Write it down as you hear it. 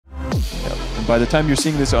By the time you're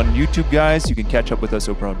seeing this on YouTube, guys, you can catch up with us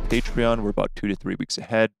over on Patreon. We're about 2 to 3 weeks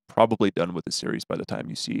ahead. Probably done with the series by the time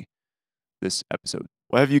you see this episode.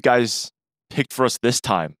 What have you guys picked for us this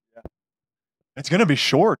time? It's going to be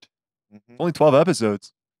short. Only 12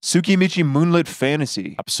 episodes. Tsukimichi Moonlit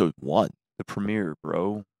Fantasy. Episode 1. The premiere,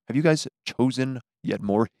 bro. Have you guys chosen yet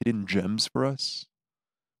more hidden gems for us?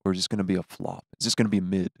 Or is this going to be a flop? Is this going to be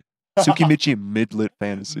mid? Tsukimichi Midlit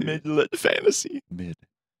Fantasy. Midlit Fantasy. Mid.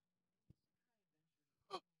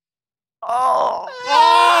 Oh!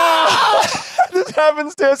 This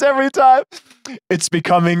happens to us every time. It's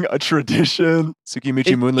becoming a tradition.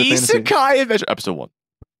 Tsukimichi Moonlit Fantasy. Isekai Adventure. Episode 1.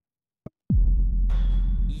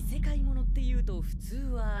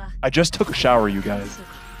 I just took a shower, you guys.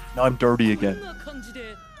 Now I'm dirty again.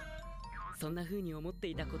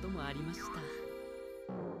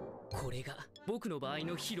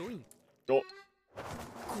 Oh.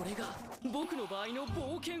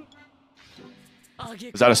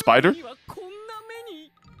 Is that a spider?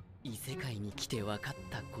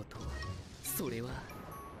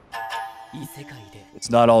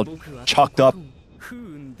 It's not all chalked up.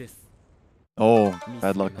 Oh,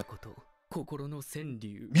 bad luck.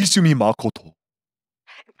 Misumi Makoto.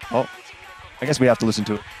 Oh, I guess we have to listen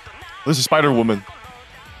to it. This is Spider Woman.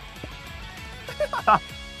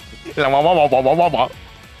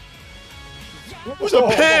 Who's a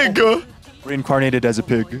pig? Reincarnated as a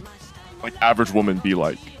pig. Like average woman be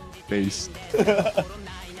like. Based.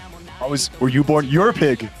 Were you born? You're a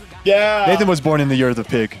pig. Yeah. Nathan was born in the year of the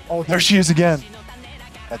pig. Oh, there she is again.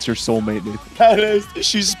 That's your soulmate, Nathan. That is.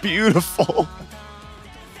 She's beautiful.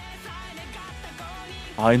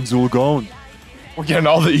 Einzulgon. We're getting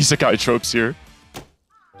all the isekai tropes here.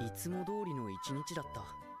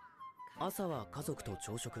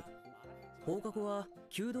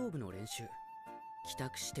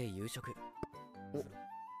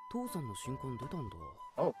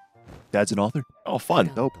 Oh. Dad's an author? Oh,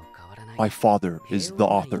 fun. Nope. My father is the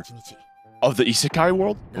author. Of the isekai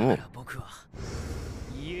world? Oh.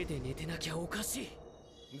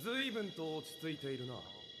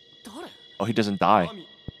 Oh, he doesn't die.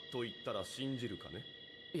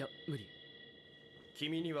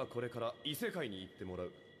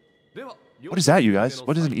 What is that, you guys?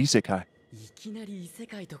 What is an isekai?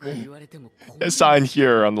 A sign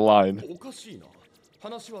here on the line.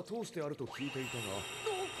 Oh,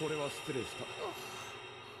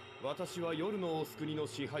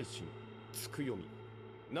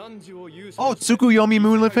 Tsukuyomi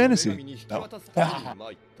Moonlit Fantasy. No.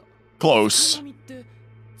 Close.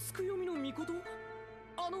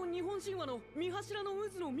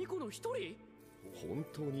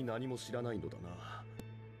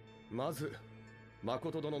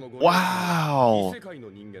 Wow.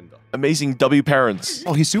 Amazing W parents.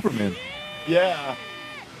 Oh, he's Superman. Yeah.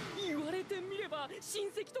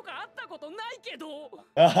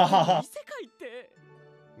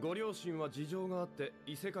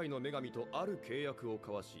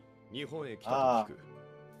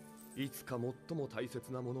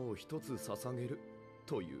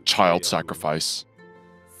 Child sacrifice.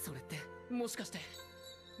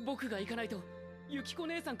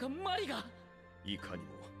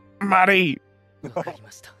 Mari!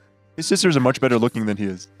 His sisters are much better looking than he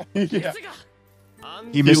is. Yeah.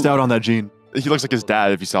 He missed out on that gene. He looks like his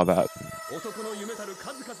dad if you saw that.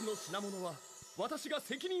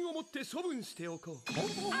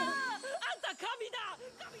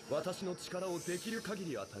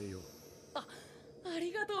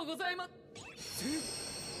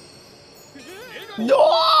 No!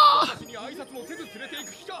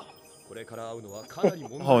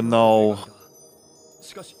 Oh no.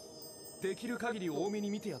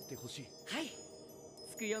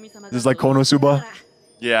 This is like Konosuba?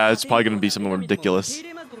 Yeah, it's probably gonna be something ridiculous. Is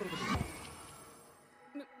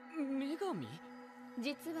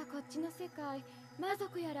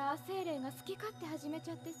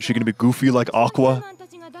she gonna be goofy like Aqua?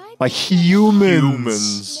 Like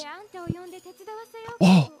humans.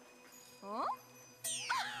 Whoa.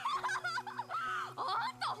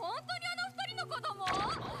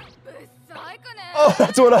 Oh,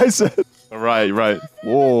 that's what I said. Right, right.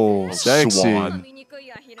 Whoa, sexy. Swan.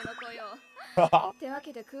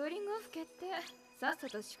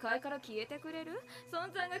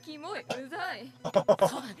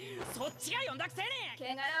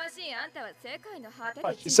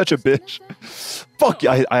 She's such a bitch. Fuck,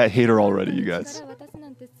 I hate her already, you guys.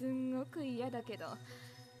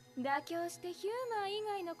 妥協してヒューマン以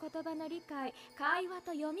外の言葉の理解、会話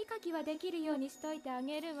と読み書きはできるようにしといてあ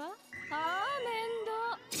げるわ。ああ、面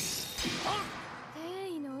倒。定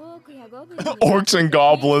位の多くやゴブリン Orcs and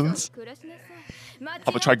goblins. How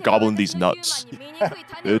about try gobbling these nuts?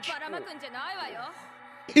 Bitch.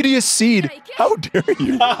 Hideous seed. How dare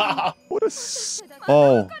you? What a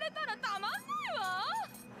oh.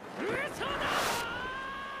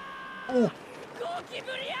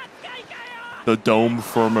 The dome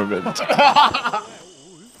firmament.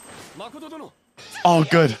 Oh,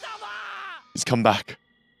 good. He's come back.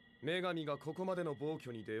 女神がここまでの暴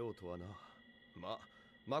挙に出ようとはな。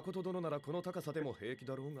誠殿ならこの高さでも平気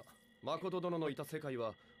だろうが、誠殿のいた世界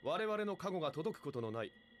は我々の加護が届くことのな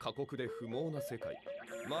い過酷で不毛な世界。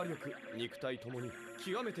魔力、肉体ともに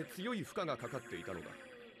極めて強い負荷がかかっていたのだ。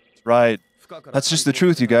Right. That's just the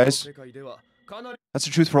truth, you guys. That's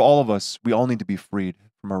the truth for all of us. We all need to be freed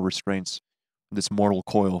from our restraints. This mortal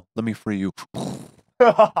coil. Let me free you.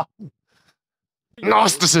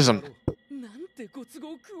 Gnosticism.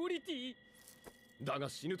 だが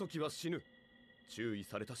死ぬ時は死ぬ。注意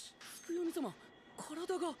されたし。福読様、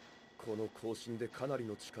体が。この更新でかなり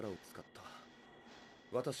の力を使った。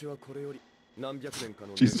私はこれより何百年か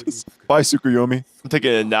の Jesus. Bye, Tsukuyomi. I'm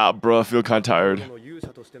taking a nap, bro. I feel kind of tired. 勇者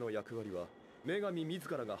としての役割は女神自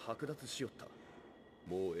らが剥奪しよった。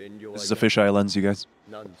もう遠慮は。This is a fisheye lens, you guys.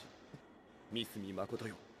 何時、三角誠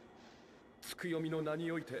よ。つくよみの名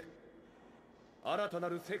において新たな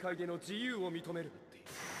る世界での自由を認める。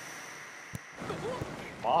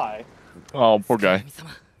Bye. Oh, poor guy.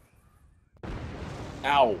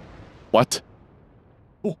 Ow. What?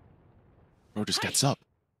 Oh. Bro just gets up.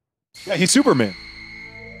 Yeah, he's Superman.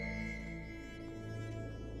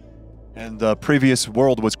 And the previous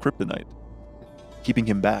world was kryptonite, keeping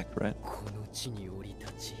him back, right? Oh.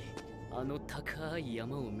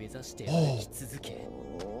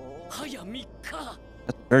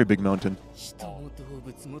 That's a very big mountain.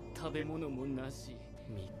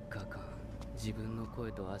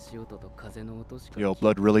 Yo,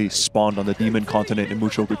 blood really spawned on the demon continent in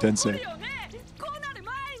Mushoku Tensei.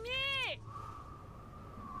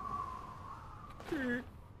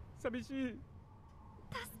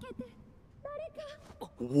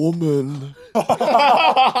 Woman.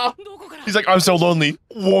 He's like, I'm so lonely.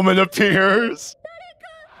 Woman appears.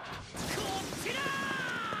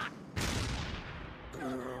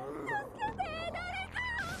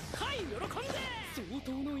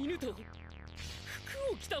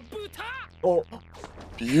 Oh.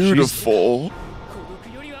 Beautiful.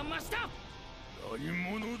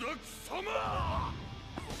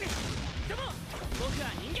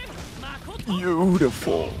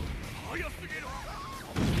 Beautiful.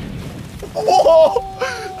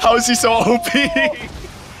 Oh, how is he so OP?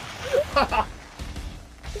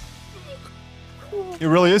 He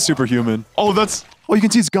really is superhuman. Oh, that's Oh, you can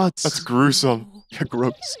see his guts. that's gruesome. Yeah,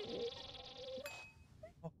 gross.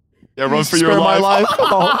 Yeah, run for Spare your my life.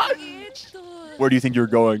 Oh. Where do you think you're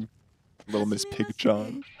going, little Miss Pig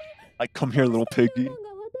John? Like, come here, little piggy.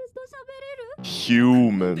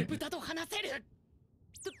 Human.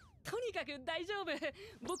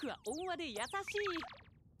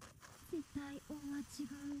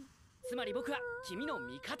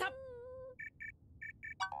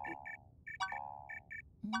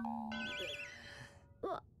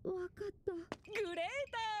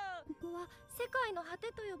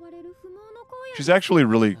 She's actually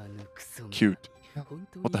really cute.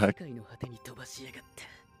 What the heck?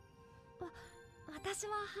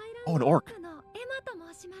 Oh, an orc.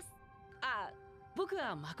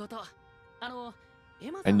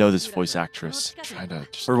 I know this voice actress. Trying to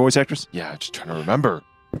just, Her voice actress? yeah, just trying to remember.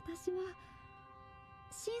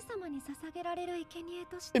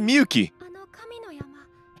 Hey, Miyuki.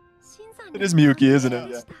 It is Miyuki, isn't it?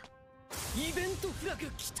 Yeah.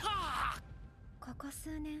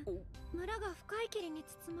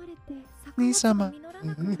 Nisama.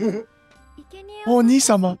 Oh,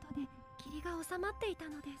 Nisama.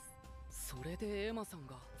 それでエマさん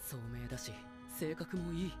が聡明だし性格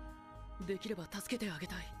もいい。できれば助けてあげ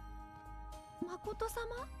たい。誠様？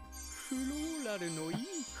フローラルのいい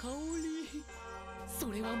香り。そ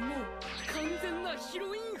れはもう完全なヒ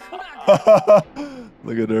ロインフラグ。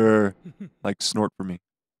 Look at her. Like, snort for me.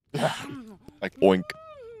 Like, oink.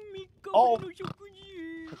 Oh.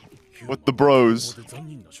 With the bros.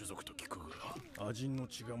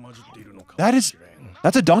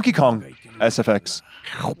 That's a Donkey Kong SFX.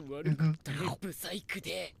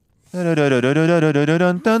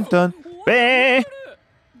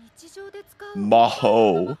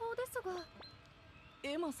 Maho.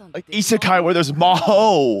 Like Isekai where there's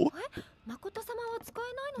Maho.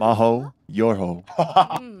 Maho, Yorho.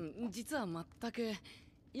 実は全く。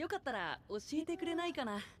よかったら教えてくれないか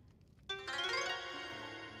な。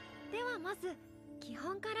ではまず基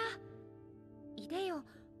本から。いでよ、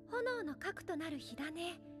炎の核となる火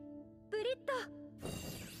種。ブリッド、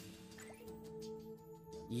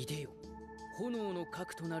いでよ、炎の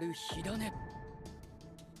核となる火種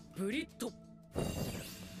ブリット。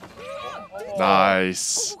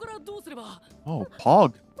 Nice. ここからどうすれば。 Oh,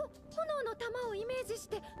 Pog. 炎の玉をイメージし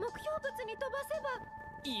て目標物に飛ばせば。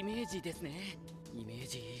イメージですね。イメー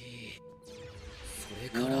ジ。それ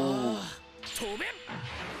から飛べ。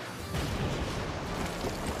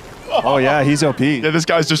 Oh yeah, he's OP. Yeah, this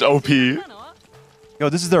guy's just OP. Yo,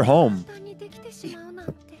 this is their home. 簡単にできてしまうな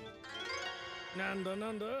んて。なんだ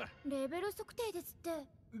なんだ。レベル測定ですって。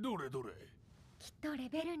どれどれ。きっとレ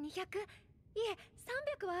ベル200、いえ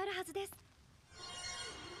300はあるはずです。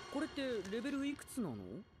これってレベルいくつなの？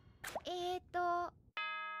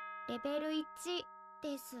レベル1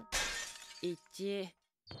です。1。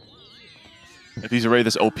 If he's already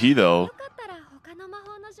this OP よ though, かったら他の魔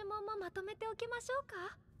法の呪文もまとめておきましょう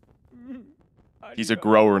か。 he's a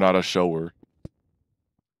grower, not a shower.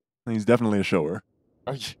 He's definitely a shower.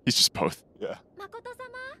 He's just both. Yeah. 誠様。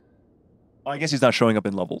 I guess he's not showing up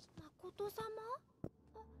in levels. 誠様。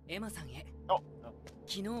エマさんへ。 Oh.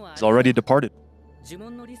 昨日は He's already departed. 呪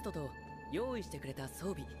文のリストと用意してくれた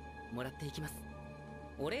装備もらっていきます。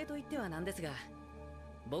お礼と言ってはなんですが、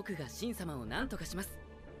僕が神様を何とかします。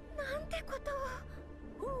なんてこ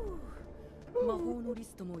とを。魔法のリ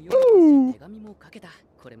ストも用意し、手紙もかけた。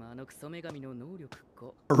これもあのクソ女神の能力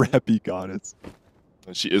か。 Rappy goddess.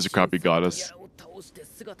 She is a crappy goddess. を倒して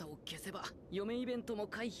姿を消せば、嫁イベントも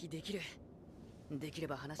回避できる。できれ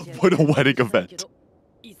ば話し合い。 What a wedding event.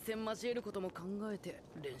 一戦交えることも考えて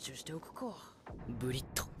練習しておくか。ブリッ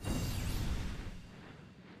ト。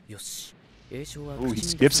よし。栄唱は Oh, he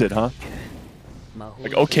skips it, huh?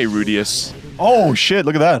 Like, okay, Rudius. Oh shit,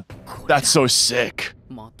 look at that. That's so sick.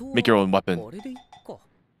 Make your own weapon.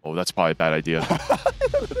 Oh, that's probably a bad idea.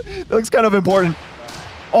 That looks kind of important.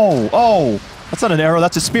 Oh, that's not an arrow,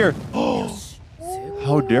 that's a spear.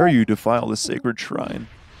 How dare you defile the sacred shrine?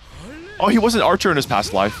 Oh, he was an archer in his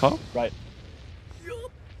past life, huh? Right.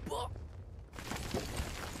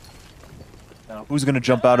 Now, who's gonna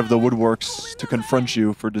jump out of the woodworks to confront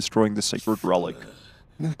you for destroying the sacred relic?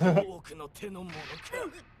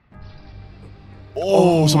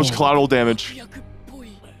 Oh, so much collateral damage.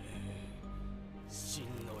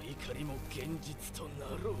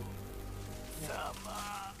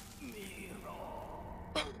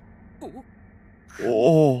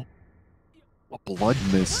 Oh, A blood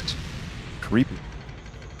mist. Creepy.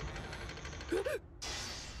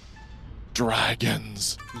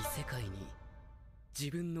 Dragons. 異世界に自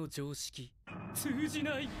分の常識通じ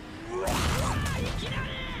ない。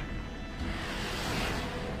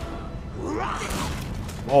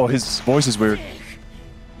 Oh, his voice is weird.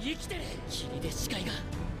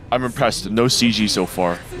 I'm impressed. No CG so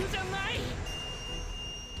far.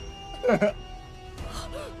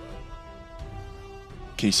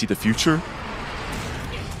 Can you see the future?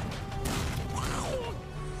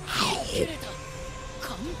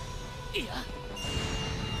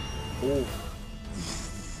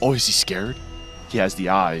 Oh, is he scared? He has the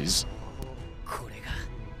eyes.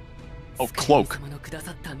 Oh, cloak.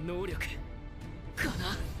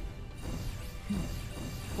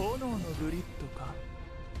 炎のグリッドか。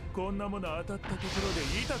こんなもの当たったところで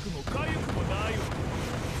痛くも痒くもない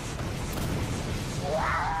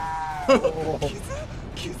わ。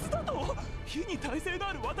傷だと火に耐性の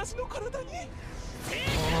ある私の体に。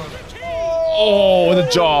Oh, the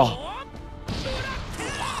jaw.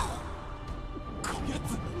 こや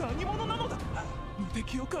つ何者なのだ。無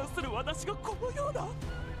敵を関する私がこのような。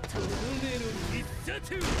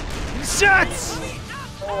Shots!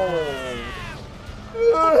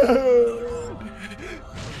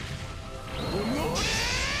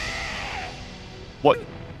 What?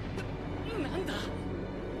 なんだ。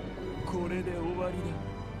これで終わり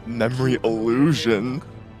だ。 Memory illusion.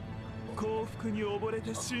 幸福に溺れ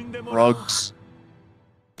て死んでもらう。 Rugs.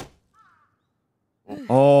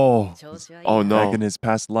 Oh. Oh Back no. in his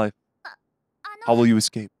past life. How will you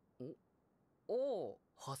escape? おお、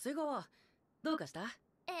長谷川、どうかした？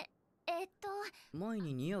前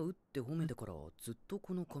に似合うって褒めてからずっと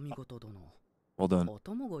この髪型だな。 Well done.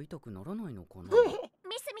 頭が痛くならないのかな。ミス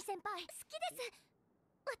ミ先輩、好きです。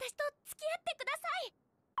私と付き合ってください。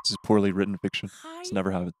 This is poorly written fiction. Let's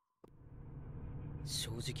never have it.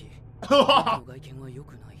 正直、外見は良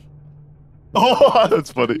くない。 Oh,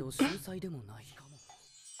 that's funny. 秀才でもないかも。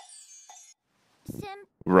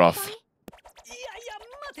 Rough. いやいや、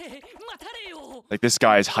待て、待たれよ。 Like this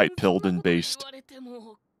guy is hype pilled and based. 言われて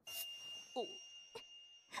も。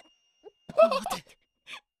お、待て。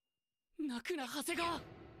泣くな、長谷川。なら、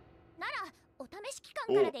お試し期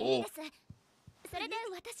間からでいいです。それで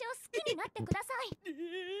私を好きになってください。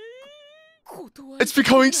It's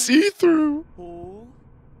becoming see-through. ほう、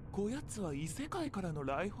こやつは異世界からの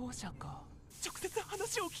来訪者か。直接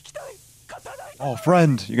話を聞きたい。語らいたい。 Oh,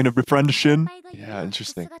 friend. You're gonna befriend Shin? Yeah,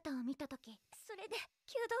 interesting. それで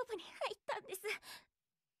弓道部に入ったんです。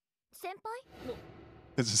先輩？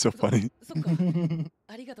 This is so funny. そっか。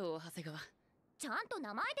ありがとう、長谷川。 ちゃんと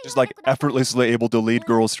名前で Just like effortlessly able to lead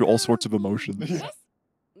girls through all sorts of emotions.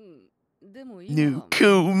 でも今は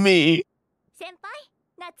Nukumi. 先輩、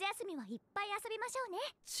夏休みはいっぱい遊びましょうね。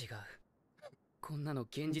違う。こんなの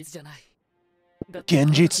現実じゃない。現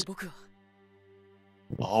実。僕は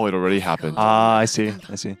Oh, it already happened. Ah, I see. I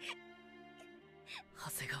see. 長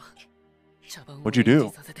谷川。茶番を What'd you do? 演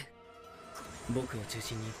じさせて僕を中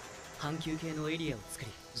心に半球系のエリアを作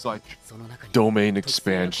り It's like その中に domain 特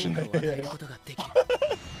殊な expansion. 効果を与えることができる。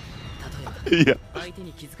例え Yeah. ば相手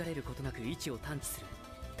に気づかれることなく位置を探知する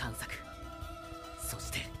探索、そ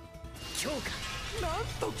して強化。なん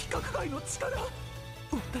と規格外の力。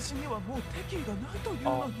私にはもう敵意がないという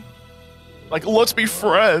のに。 Like, let's be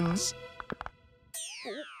friends.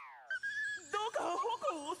 どうか矛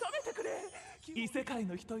を収めてくれ。異世界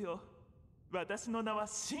の人よ。私の名は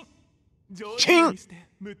シン。上手にして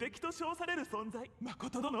無敵と称される存在。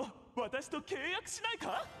誠殿、私と契約しない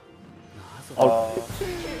か。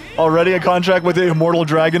 Already a contract with the immortal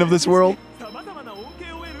dragon of this world? 様々な恩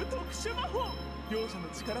恵を得る特殊魔法。両者の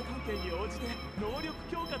力関係に応じて能力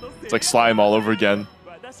強化の It's like slime all over again.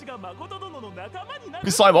 私が誠殿の仲間になる。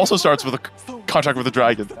 Because slime also starts with a contract with a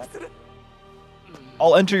dragon.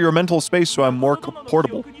 I'll enter your mental space so I'm more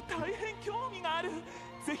portable.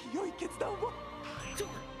 ぜひ良い決断を。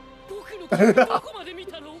僕のどこまで見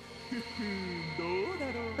たの？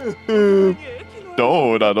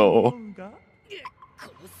どうだろう。こ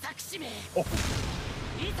の作詞名。い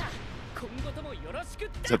ざ今後ともよろしく。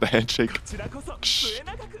 Is that the handshake? こちらこそ末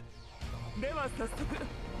永く。では早速。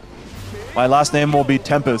 My last name will be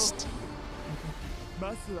Tempest.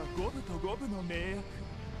 まずは五部と五部の盟約。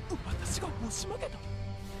私が押し負けた。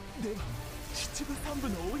では七部三部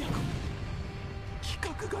の親子。規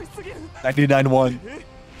格外すぎる。 99-1.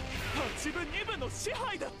 八部二部の支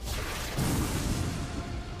配だ。こ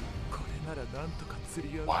れならなんとか釣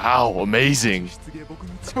り合う。 Wow, amazing.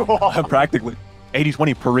 Practically.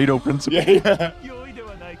 80-20 Pareto principle. Yeah. 良いで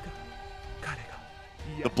はないか。彼が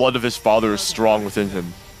The blood of his father is strong within him.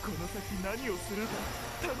 この先何をするか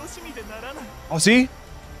楽しみでならない。 Oh, see?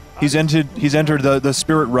 He's entered the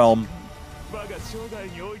spirit realm. 我が生涯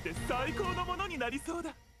において最高のものになりそう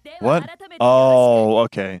だ。 What? Oh,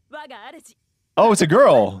 okay. Oh, it's a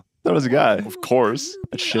girl. That was a guy. Of course.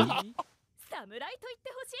 That shit. 侍と言っ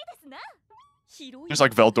てほしいですな。 Just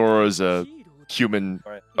like Veldora is a human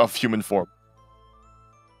of human form.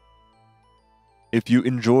 If you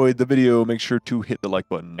enjoyed the video, make sure to hit the like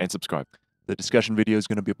button. And subscribe. The discussion video is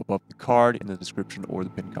going to be up above the card in the description or the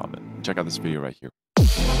pinned comment. Check out this video right here.